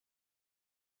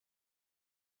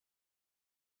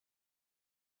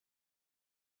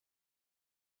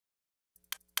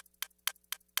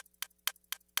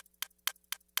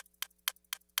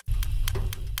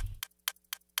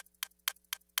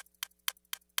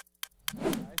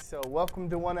So welcome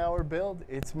to 1 Hour Build.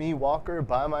 It's me, Walker,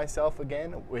 by myself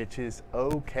again, which is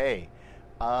okay.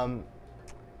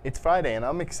 It's Friday and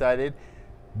I'm excited.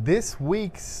 This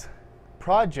week's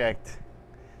project,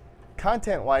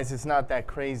 content-wise, is not that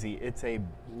crazy. It's a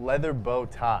leather bow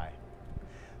tie.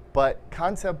 But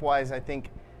concept-wise, I think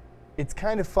it's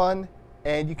kind of fun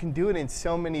and you can do it in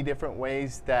so many different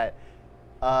ways that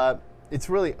it's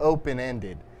really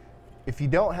open-ended. If you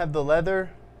don't have the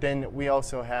leather, then we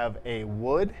also have a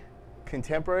wood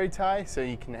contemporary tie, so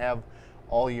you can have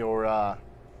all your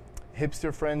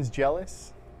hipster friends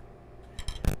jealous,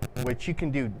 which you can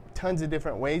do tons of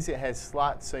different ways. It has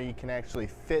slots so you can actually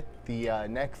fit the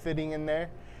neck fitting in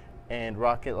there and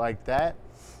rock it like that.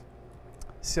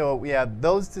 So we have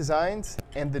those designs,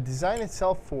 and the design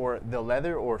itself for the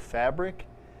leather or fabric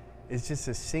is just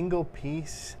a single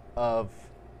piece of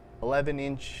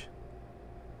 11-inch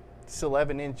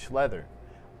leather.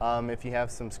 If you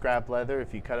have some scrap leather,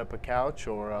 if you cut up a couch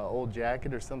or an old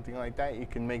jacket or something like that, you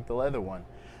can make the leather one.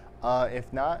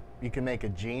 If not, you can make a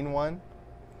jean one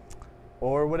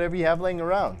or whatever you have laying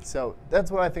around. So that's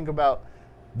what I think about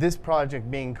this project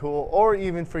being cool, or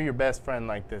even for your best friend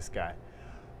like this guy.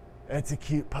 That's a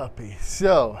cute puppy.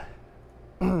 So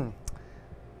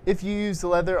if you use the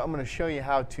leather, I'm going to show you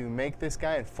how to make this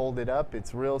guy and fold it up.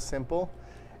 It's real simple.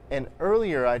 And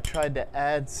earlier I tried to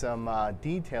add some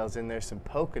details in there, some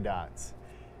polka dots,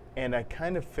 and I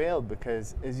kind of failed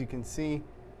because, as you can see,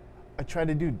 I tried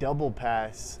to do double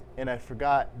pass and I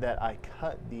forgot that I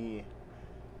cut the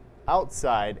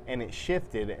outside and it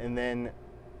shifted, and then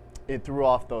it threw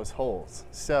off those holes.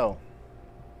 So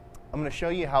I'm going to show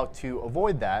you how to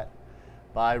avoid that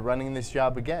by running this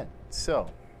job again.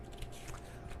 So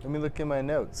let me look in my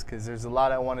notes because there's a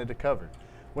lot I wanted to cover.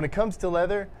 When it comes to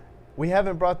leather, we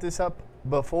haven't brought this up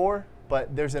before,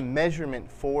 but there's a measurement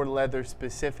for leather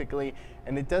specifically,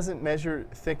 and it doesn't measure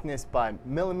thickness by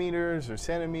millimeters or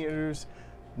centimeters.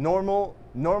 Normal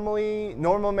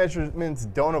measurements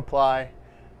don't apply,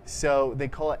 so they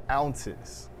call it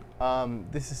ounces.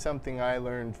 This is something I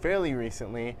learned fairly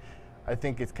recently. I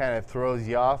think it kind of throws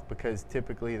you off because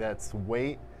typically that's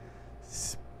weight,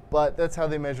 but that's how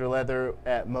they measure leather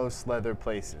at most leather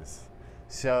places.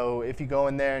 So if you go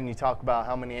in there and you talk about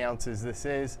how many ounces this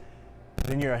is,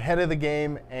 then you're ahead of the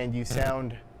game and you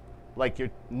sound like you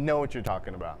know what you're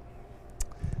talking about.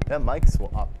 That mic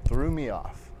threw me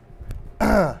off.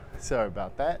 Sorry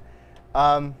about that.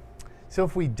 So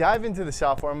if we dive into the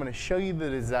software, I'm going to show you the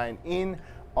design in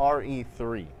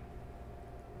RE3.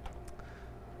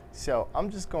 So I'm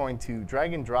just going to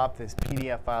drag and drop this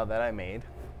PDF file that I made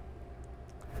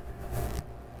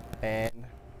and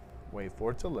wait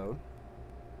for it to load.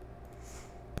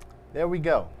 There we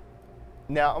go.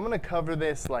 Now I'm going to cover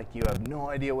this like you have no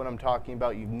idea what I'm talking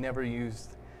about. You've never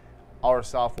used our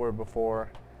software before.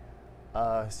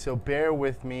 So bear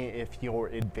with me if you're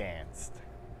advanced.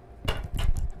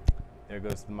 There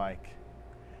goes the mic.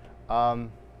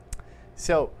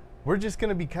 So we're just going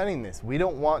to be cutting this. We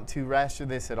don't want to raster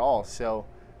this at all. So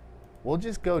we'll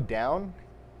just go down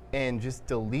and just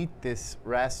delete this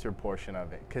raster portion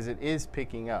of it because it is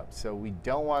picking up. So we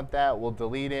don't want that. We'll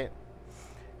delete it.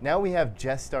 Now we have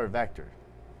just our vector.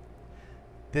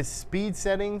 The speed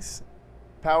settings,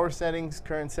 power settings,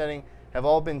 current setting have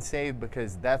all been saved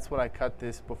because that's what I cut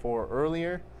this before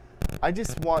earlier. I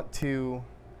just want to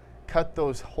cut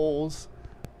those holes,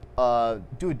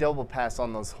 do a double pass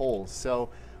on those holes.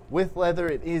 So with leather,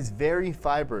 it is very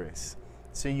fibrous.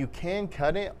 So you can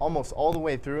cut it almost all the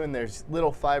way through and there's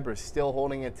little fibers still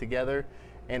holding it together.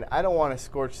 And I don't want to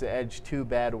scorch the edge too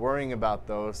bad worrying about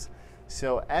those.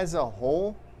 So as a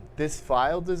whole, this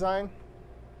file design,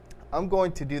 I'm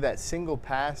going to do that single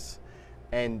pass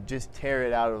and just tear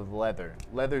it out of the leather.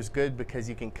 Leather's good because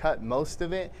you can cut most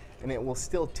of it and it will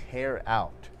still tear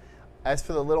out. As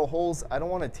for the little holes, I don't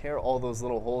want to tear all those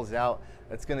little holes out.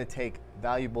 That's going to take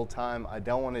valuable time. I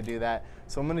don't want to do that.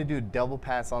 So I'm going to do a double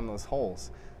pass on those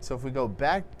holes. So if we go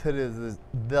back to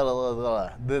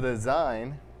the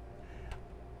design,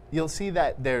 you'll see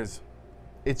that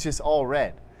it's just all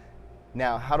red.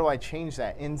 Now, how do I change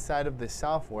that inside of the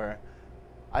software?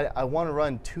 I want to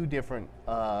run two different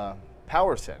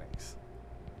power settings.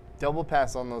 Double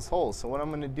pass on those holes. So what I'm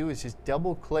going to do is just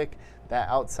double click that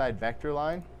outside vector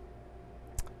line.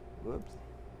 Whoops.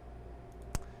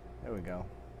 There we go.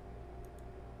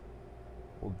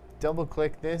 We'll double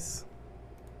click this.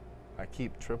 I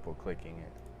keep triple clicking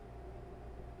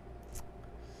it.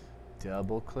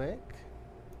 Double click.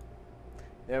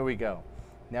 There we go.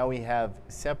 Now we have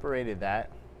separated that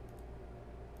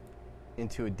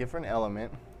into a different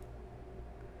element,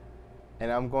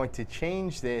 and I'm going to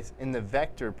change this in the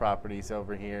vector properties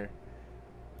over here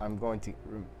I'm going to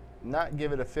not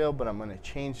give it a fill, but I'm going to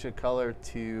change the color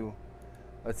to,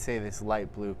 let's say, this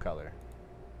light blue color.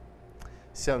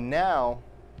 So now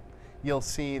you'll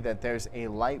see that there's a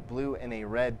light blue and a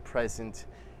red present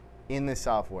in the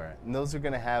software. And those are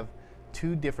going to have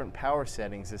two different power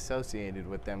settings associated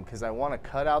with them, because I want to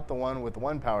cut out the one with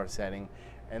one power setting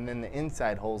and then the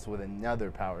inside holes with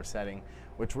another power setting,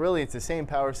 which really it's the same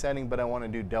power setting, but I want to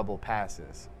do double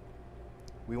passes.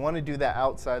 We want to do that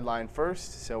outside line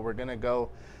first, so we're going to go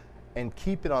and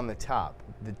keep it on the top.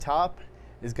 The top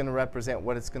is going to represent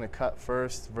what it's going to cut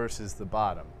first versus the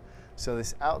bottom. So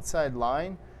this outside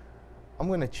line, I'm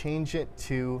going to change it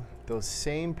to those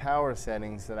same power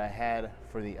settings that I had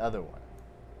for the other one.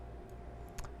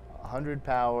 100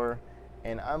 power,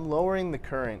 and I'm lowering the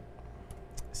current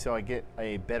so I get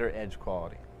a better edge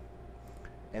quality.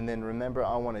 And then remember,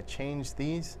 I want to change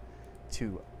these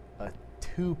to a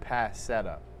 2-pass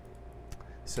setup.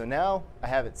 So now I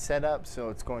have it set up so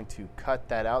it's going to cut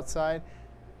that outside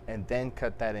and then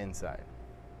cut that inside.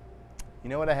 You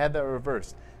know what, I had that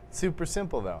reversed. Super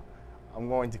simple though. I'm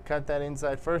going to cut that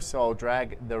inside first, so I'll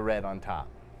drag the red on top.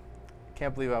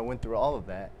 Can't believe I went through all of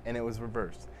that and it was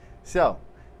reversed. So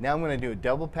now I'm going to do a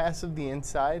double pass of the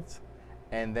insides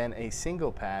and then a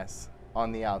single pass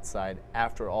on the outside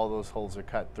after all those holes are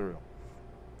cut through.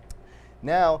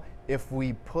 Now, if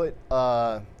we put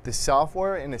the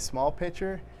software in a small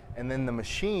picture and then the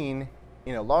machine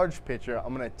in a large picture,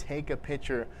 I'm going to take a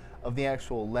picture of the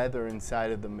actual leather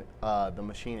inside of the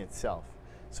machine itself.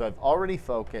 So I've already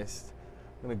focused.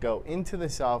 I'm going to go into the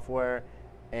software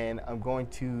and I'm going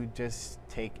to just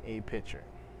take a picture.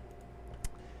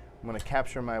 I'm going to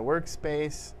capture my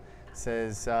workspace. It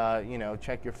says, you know,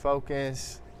 check your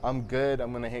focus. I'm good.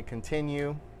 I'm going to hit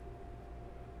continue.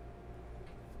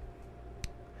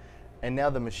 And now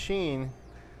the machine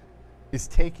is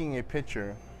taking a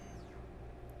picture,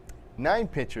 9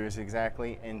 pictures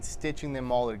exactly, and stitching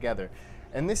them all together.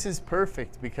 And this is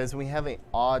perfect because we have an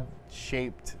odd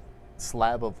shaped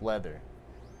slab of leather.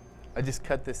 I just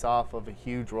cut this off of a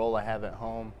huge roll I have at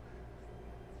home.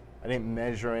 I didn't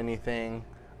measure anything.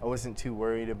 I wasn't too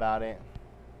worried about it.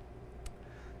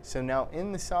 So now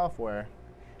in the software,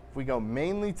 if we go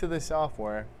mainly to the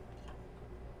software,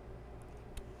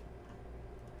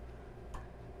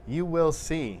 you will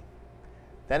see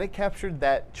that it captured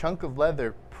that chunk of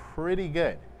leather pretty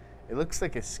good. It looks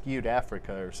like a skewed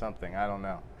Africa or something, I don't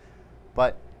know.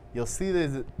 But you'll see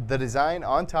the design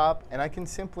on top, and I can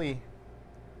simply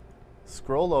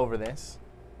scroll over this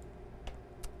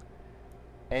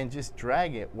and just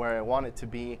drag it where I want it to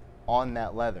be on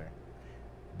that leather.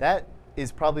 That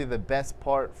is probably the best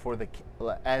part for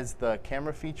as the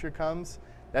camera feature comes.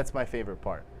 That's my favorite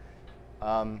part.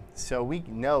 So we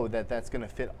know that that's going to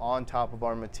fit on top of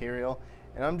our material,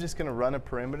 and I'm just going to run a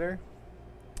perimeter.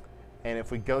 And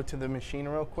if we go to the machine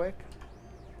real quick,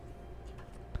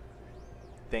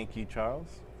 thank you, Charles,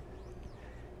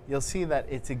 you'll see that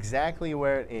it's exactly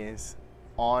where it is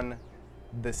on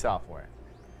the software.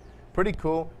 Pretty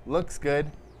cool, looks good.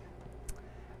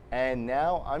 And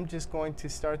now I'm just going to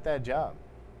start that job.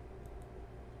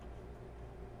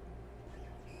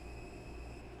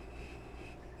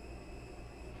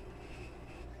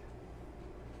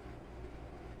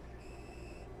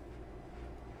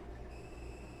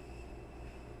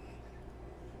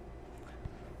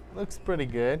 Looks pretty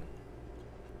good.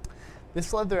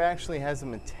 This leather actually has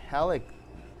a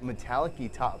metallic-y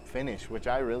top finish, which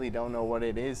I really don't know what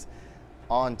it is.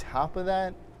 On top of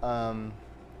that,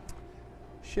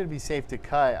 should be safe to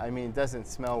cut. I mean, it doesn't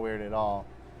smell weird at all,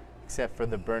 except for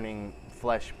the burning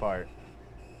flesh part.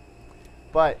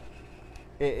 But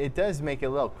it does make it a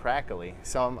little crackly,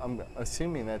 so I'm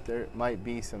assuming that there might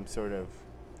be some sort of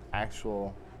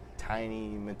actual tiny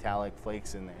metallic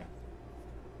flakes in there.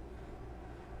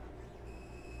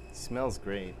 Smells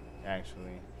great,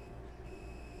 actually.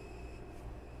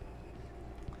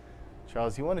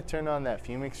 Charles, you want to turn on that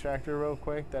fume extractor real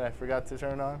quick that I forgot to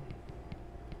turn on?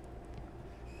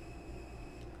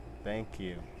 Thank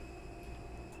you.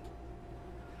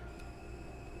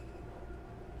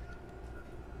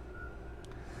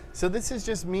 So this is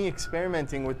just me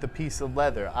experimenting with the piece of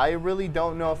leather. I really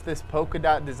don't know if this polka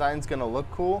dot design is going to look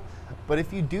cool, but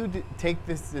if you do take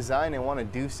this design and want to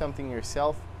do something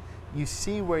yourself, you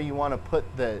see where you want to put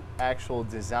the actual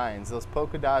designs. Those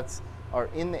polka dots are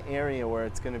in the area where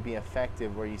it's going to be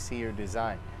effective, where you see your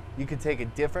design. You could take a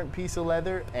different piece of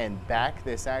leather and back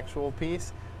this actual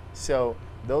piece, so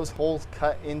those holes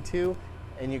cut into,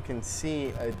 and you can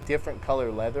see a different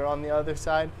color leather on the other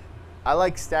side. I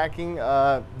like stacking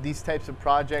these types of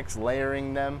projects,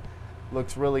 layering them.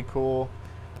 Looks really cool.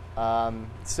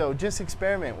 So just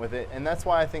experiment with it, and that's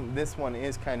why I think this one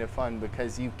is kind of fun,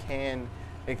 because you can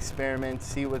experiment,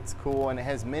 see what's cool, and it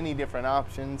has many different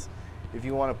options. If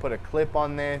you want to put a clip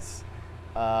on this,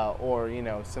 or you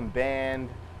know, some band,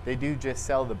 they do just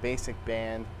sell the basic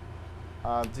band.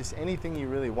 Just anything you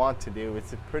really want to do.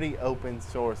 It's a pretty open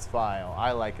source file.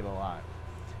 I like it a lot.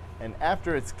 And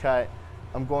after it's cut,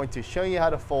 I'm going to show you how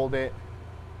to fold it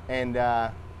and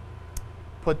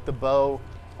put the bow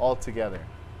all together.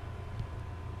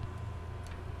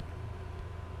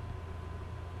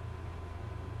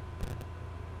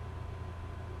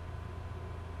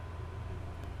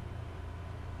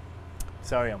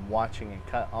 Sorry, I'm watching it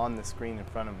cut on the screen in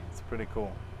front of me. It's pretty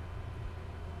cool.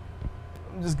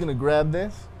 I'm just gonna grab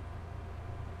this.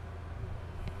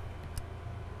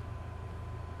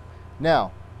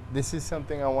 Now, this is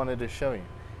something I wanted to show you.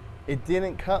 It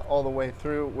didn't cut all the way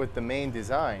through with the main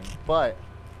design, but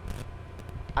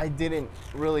I didn't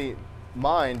really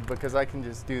mind because I can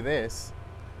just do this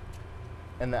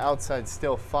and the outside's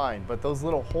still fine. But those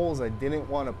little holes, I didn't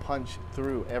want to punch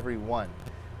through every one.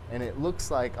 And it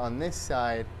looks like on this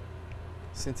side,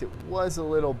 since it was a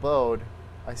little bowed,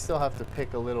 I still have to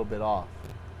pick a little bit off,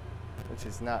 which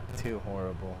is not too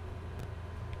horrible.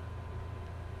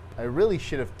 I really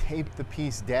should have taped the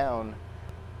piece down,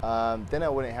 then I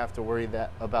wouldn't have to worry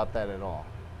about that at all.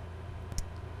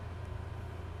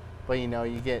 But you know,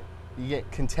 you get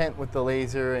content with the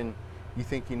laser and you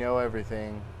think you know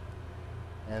everything,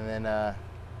 and then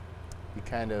you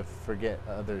kind of forget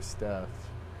other stuff.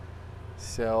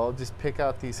 So I'll just pick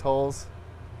out these holes.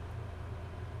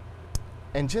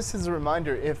 And just as a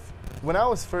reminder, when I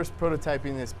was first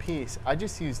prototyping this piece, I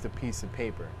just used a piece of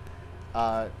paper.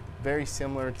 Very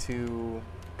similar to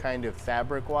kind of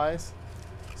fabric-wise.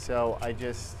 So I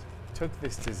just took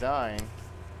this design,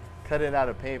 cut it out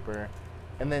of paper,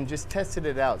 and then just tested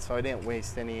it out so I didn't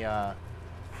waste any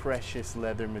precious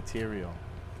leather material.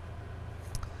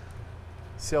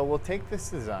 So we'll take this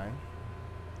design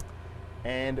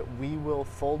and we will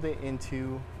fold it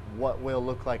into what will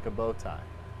look like a bow tie.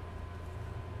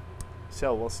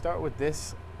 So we'll start with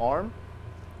this arm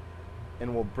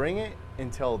and we'll bring it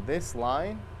until this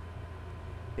line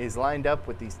is lined up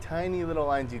with these tiny little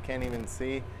lines you can't even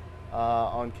see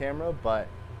on camera, but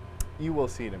you will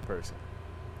see it in person.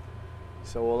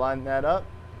 So we'll line that up,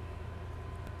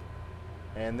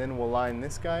 and then we'll line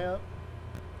this guy up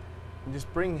and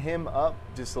just bring him up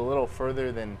just a little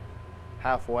further than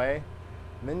halfway,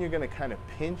 and then you're going to kind of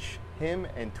pinch him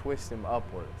and twist him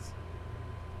upwards,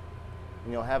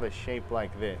 and you'll have a shape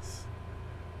like this.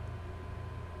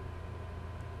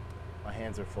 My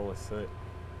hands are full of soot.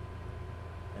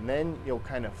 And then you'll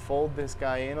kind of fold this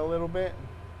guy in a little bit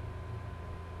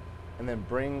and then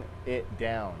bring it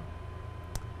down.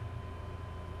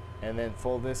 And then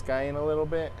fold this guy in a little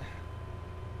bit.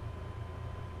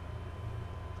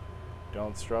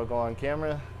 Don't struggle on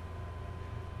camera.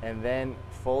 And then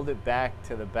fold it back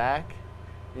to the back.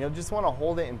 And you'll just want to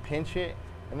hold it and pinch it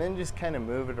and then just kind of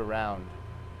move it around.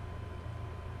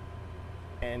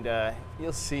 And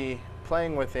you'll see,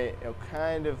 playing with it, it'll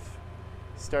kind of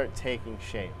start taking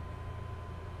shape.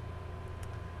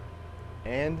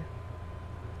 And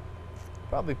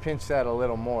probably pinch that a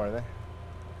little more.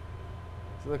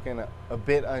 It's looking a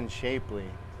bit unshapely.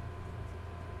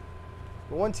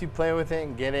 But once you play with it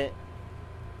and get it,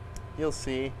 you'll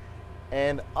see.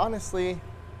 And honestly,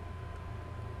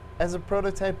 as a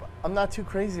prototype, I'm not too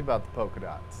crazy about the polka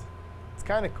dots. It's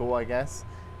kind of cool, I guess.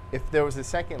 If there was a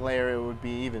second layer, it would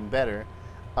be even better.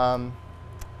 But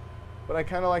I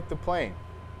kind of like the plain.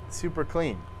 It's super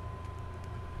clean.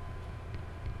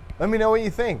 Let me know what you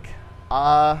think.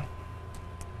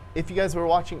 If you guys were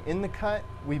watching in the cut,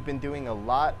 we've been doing a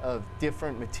lot of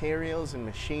different materials and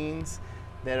machines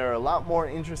that are a lot more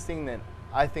interesting than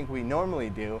I think we normally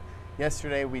do.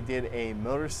 Yesterday we did a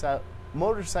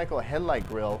motorcycle headlight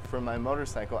grill for my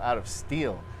motorcycle out of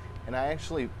steel, and I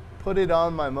actually put it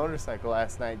on my motorcycle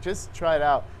last night just to try it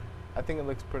out. I think it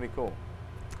looks pretty cool.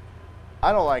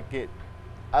 I don't like it.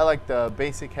 I like the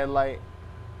basic headlight,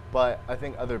 but I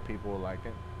think other people will like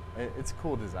it. It's a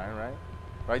cool design, right?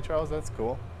 Right, Charles? That's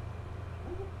cool.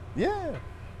 Yeah.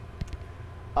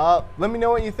 Let me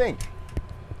know what you think.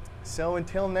 So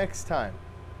until next time,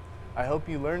 I hope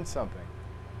you learned something.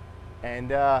 And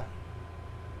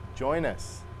join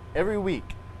us every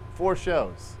week, 4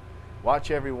 shows. Watch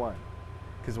every one,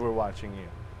 because we're watching you.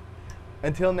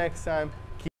 Until next time,